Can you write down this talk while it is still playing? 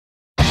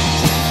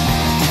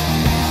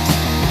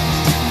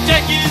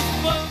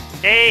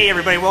Hey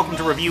everybody, welcome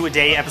to Review a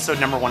Day, episode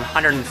number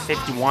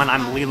 151.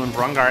 I'm Leland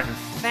Brungart, and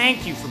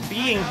thank you for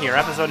being here.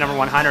 Episode number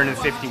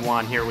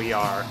 151, here we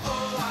are.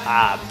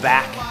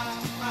 Back.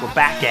 We're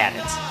back at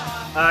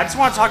it. I just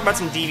want to talk about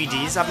some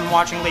DVDs I've been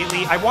watching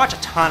lately. I watch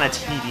a ton of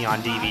TV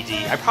on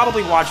DVD. I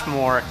probably watch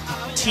more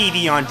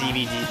TV on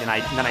DVD than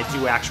I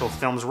do actual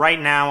films. Right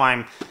now,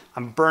 I'm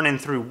burning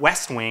through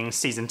West Wing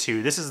Season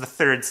 2. This is the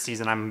third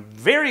season. I'm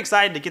very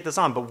excited to get this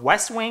on, but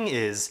West Wing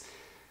is...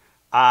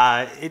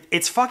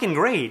 it's fucking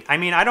great. I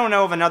mean, I don't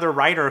know of another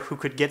writer who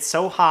could get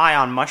so high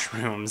on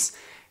mushrooms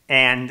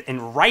and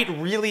write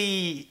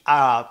really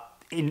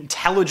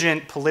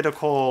intelligent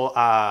political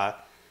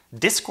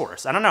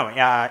discourse. I don't know.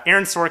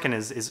 Aaron Sorkin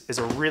is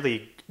a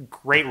really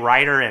great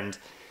writer, and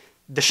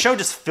the show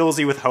just fills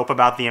you with hope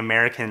about the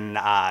American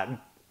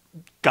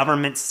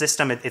government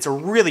system. It's a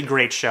really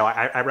great show.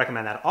 I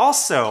recommend that.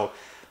 Also,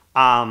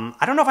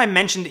 I don't know if I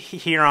mentioned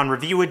here on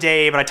Review a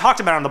Day, but I talked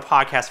about it on the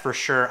podcast for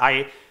sure.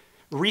 I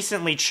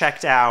recently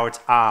checked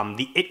out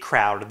The It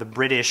Crowd, the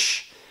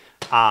British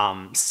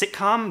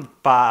sitcom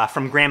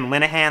from Graham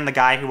Linehan, the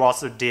guy who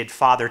also did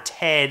Father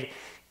Ted,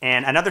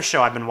 and another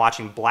show I've been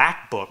watching,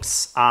 Black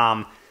Books.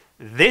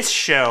 This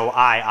show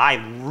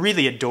I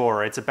really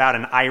adore. It's about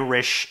an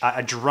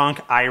a drunk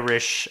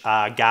Irish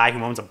guy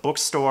who owns a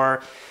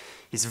bookstore.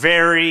 He's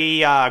very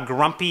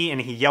grumpy,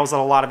 and he yells at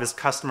a lot of his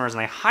customers,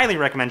 and I highly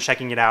recommend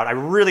checking it out. I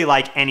really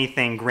like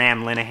anything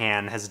Graham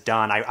Linehan has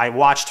done. I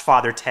watched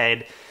Father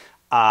Ted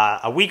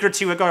a week or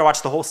two ago. I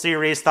watched the whole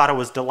series, thought it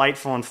was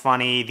delightful and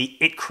funny. The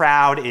It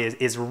Crowd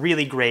is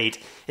really great.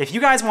 If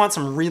you guys want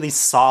some really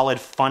solid,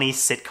 funny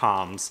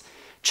sitcoms,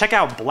 check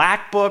out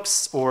Black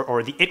Books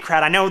or The It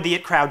Crowd. I know The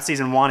It Crowd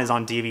Season 1 is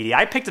on DVD.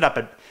 I picked it up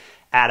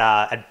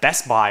at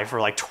Best Buy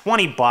for like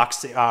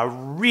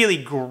 $20. Really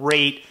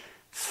great,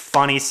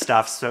 funny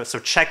stuff, so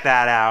check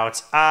that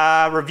out.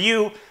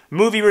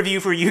 Movie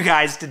review for you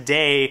guys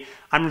today.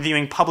 I'm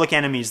reviewing Public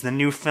Enemies, the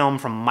new film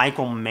from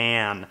Michael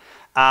Mann.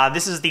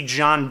 This is the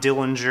John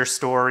Dillinger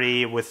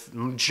story with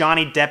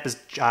Johnny Depp as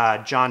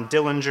John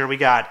Dillinger. We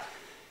got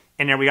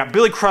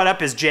Billy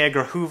Crudup as J.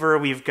 Edgar Hoover.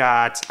 We've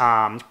got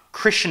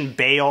Christian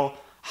Bale,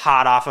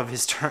 hot off of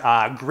his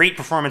great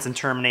performance in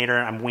Terminator.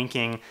 I'm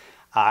winking.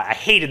 I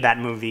hated that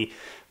movie.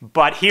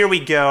 But here we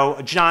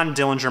go. John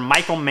Dillinger,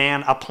 Michael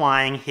Mann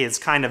applying his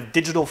kind of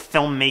digital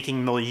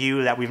filmmaking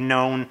milieu that we've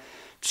known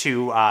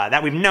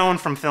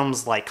from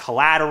films like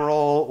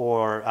Collateral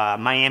or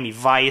Miami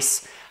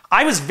Vice.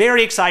 I was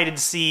very excited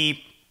to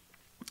see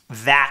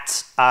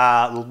that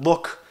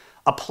look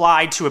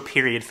applied to a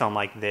period film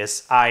like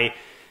this. I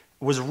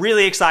was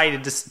really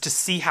excited to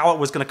see how it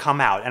was going to come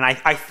out, and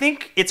I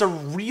think it's a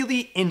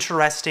really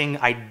interesting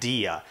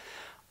idea.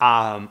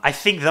 I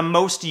think the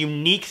most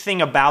unique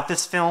thing about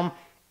this film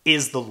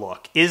is the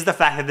look, is the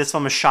fact that this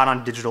film is shot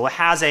on digital. It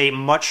has a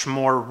much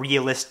more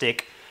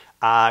realistic,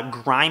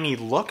 grimy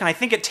look, and I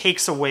think it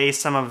takes away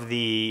some of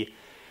the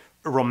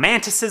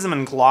romanticism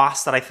and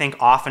gloss that I think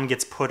often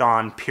gets put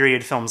on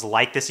period films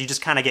like this. You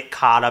just kind of get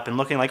caught up in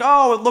looking like,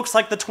 oh, it looks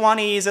like the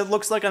 20s, it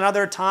looks like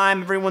another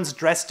time, everyone's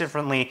dressed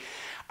differently.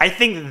 I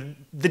think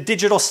the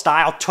digital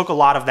style took a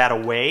lot of that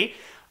away.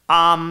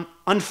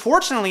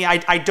 Unfortunately,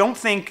 I don't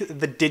think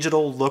the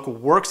digital look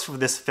works for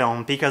this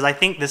film, because I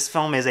think this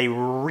film is a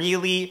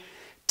really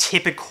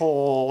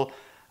typical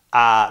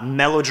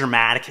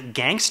melodramatic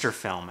gangster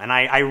film, and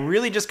I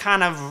really just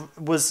kind of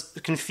was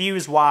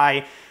confused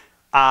why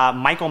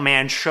Michael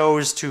Mann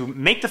chose to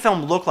make the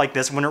film look like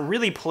this when it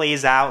really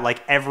plays out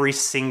like every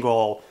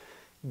single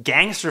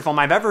gangster film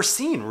I've ever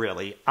seen,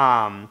 really.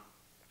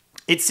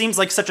 It seems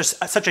like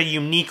such a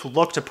unique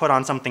look to put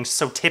on something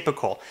so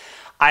typical.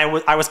 I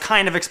was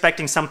kind of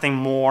expecting something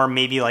more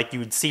maybe like you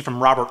would see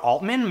from Robert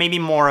Altman, maybe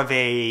more of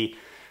a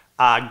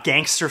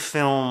gangster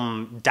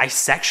film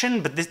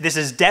dissection, but this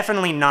is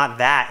definitely not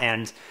that,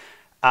 and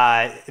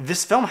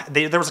this film,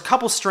 there was a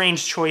couple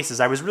strange choices.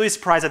 I was really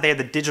surprised that they had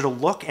the digital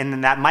look, and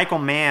then that Michael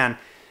Mann,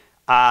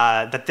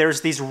 that there's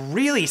these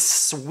really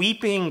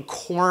sweeping,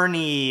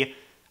 corny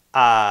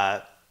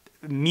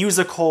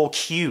musical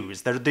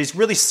cues. There are these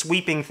really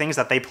sweeping things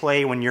that they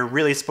play when you're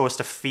really supposed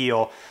to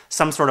feel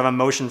some sort of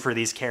emotion for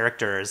these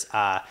characters.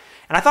 And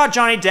I thought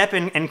Johnny Depp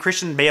and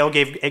Christian Bale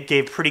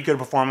gave pretty good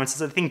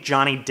performances. I think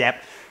Johnny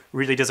Depp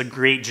really does a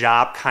great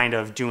job kind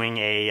of doing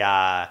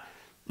a...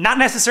 not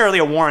necessarily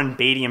a Warren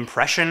Beatty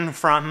impression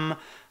from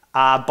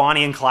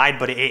Bonnie and Clyde,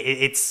 but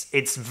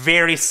it's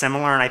very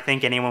similar, and I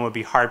think anyone would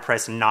be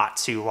hard-pressed not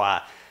to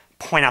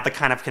point out the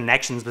kind of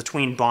connections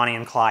between Bonnie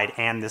and Clyde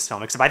and this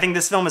film, except I think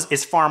this film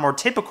is far more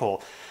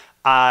typical.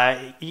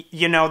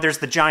 You know, there's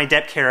the Johnny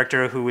Depp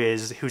character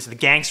who's the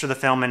gangster of the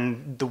film,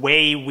 and the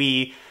way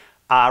we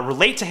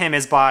relate to him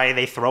is by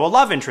they throw a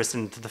love interest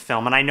into the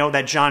film, and I know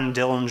that John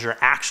Dillinger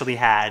actually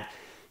had,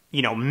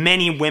 you know,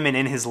 many women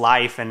in his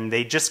life, and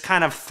they just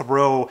kind of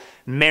throw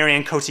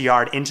Marion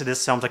Cotillard into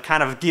this film to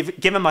kind of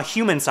give him a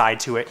human side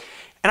to it.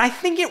 And I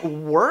think it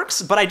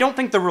works, but I don't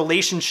think the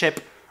relationship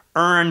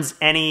earns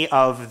any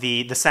of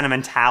the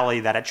sentimentality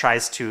that it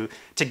tries to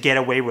get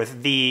away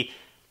with.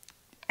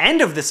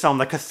 end of this film,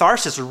 the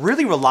catharsis,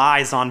 really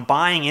relies on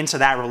buying into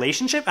that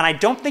relationship, and I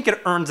don't think it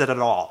earns it at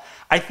all.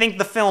 I think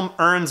the film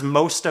earns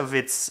most of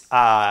its...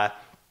 I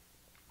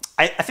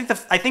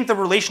think the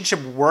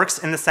relationship works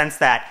in the sense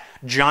that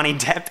Johnny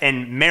Depp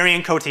and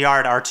Marion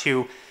Cotillard are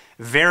two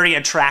very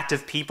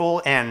attractive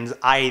people, and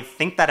I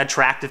think that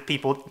attractive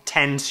people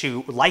tend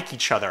to like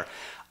each other.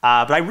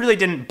 But I really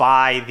didn't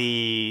buy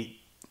the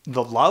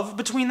love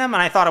between them,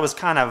 and I thought it was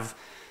kind of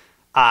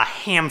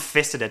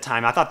ham-fisted at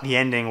times. I thought the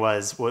ending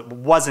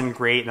wasn't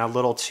great and a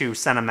little too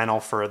sentimental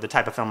for the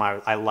type of film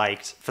I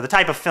liked. For the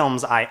type of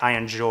films I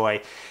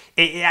enjoy.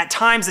 At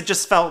times, it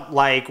just felt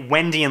like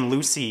Wendy and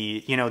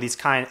Lucy, you know,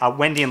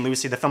 Wendy and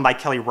Lucy, the film by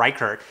Kelly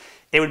Reichardt.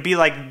 It would be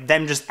like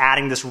them just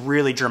adding this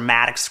really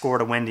dramatic score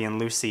to Wendy and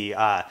Lucy.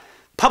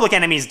 Public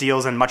Enemies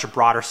deals in much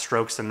broader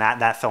strokes than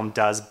that film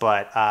does,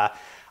 but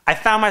I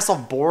found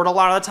myself bored a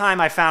lot of the time.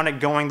 I found it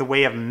going the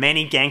way of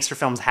many gangster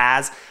films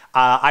has.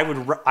 I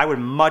would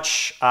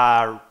much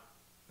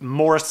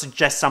more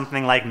suggest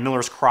something like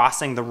Miller's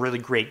Crossing, the really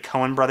great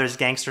Coen Brothers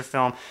gangster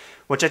film,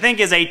 which I think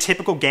is a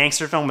typical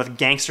gangster film with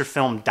gangster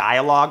film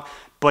dialogue,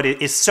 but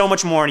it is so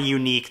much more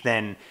unique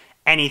than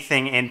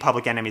anything in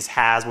Public Enemies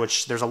has,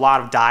 which there's a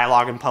lot of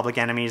dialogue in Public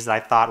Enemies that I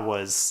thought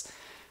was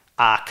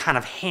kind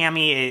of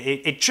hammy.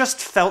 It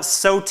just felt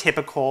so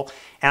typical,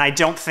 and I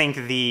don't think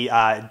the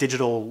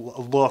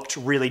digital look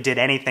really did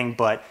anything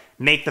but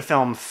make the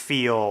film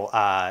feel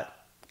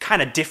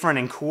kind of different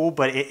and cool,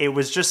 but it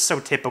was just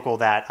so typical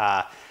that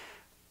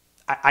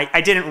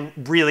I didn't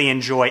really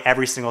enjoy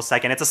every single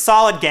second. It's a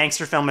solid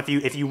gangster film.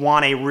 If you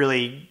want a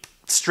really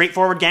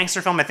straightforward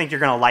gangster film, I think you're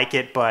going to like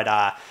it,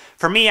 but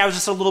for me, I was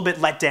just a little bit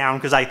let down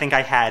because I think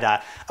I had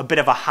a bit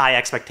of a high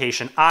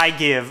expectation. I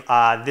give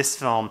this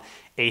film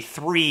a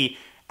 3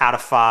 out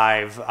of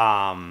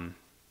 5.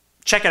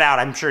 Check it out.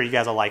 I'm sure you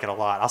guys will like it a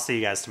lot. I'll see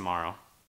you guys tomorrow.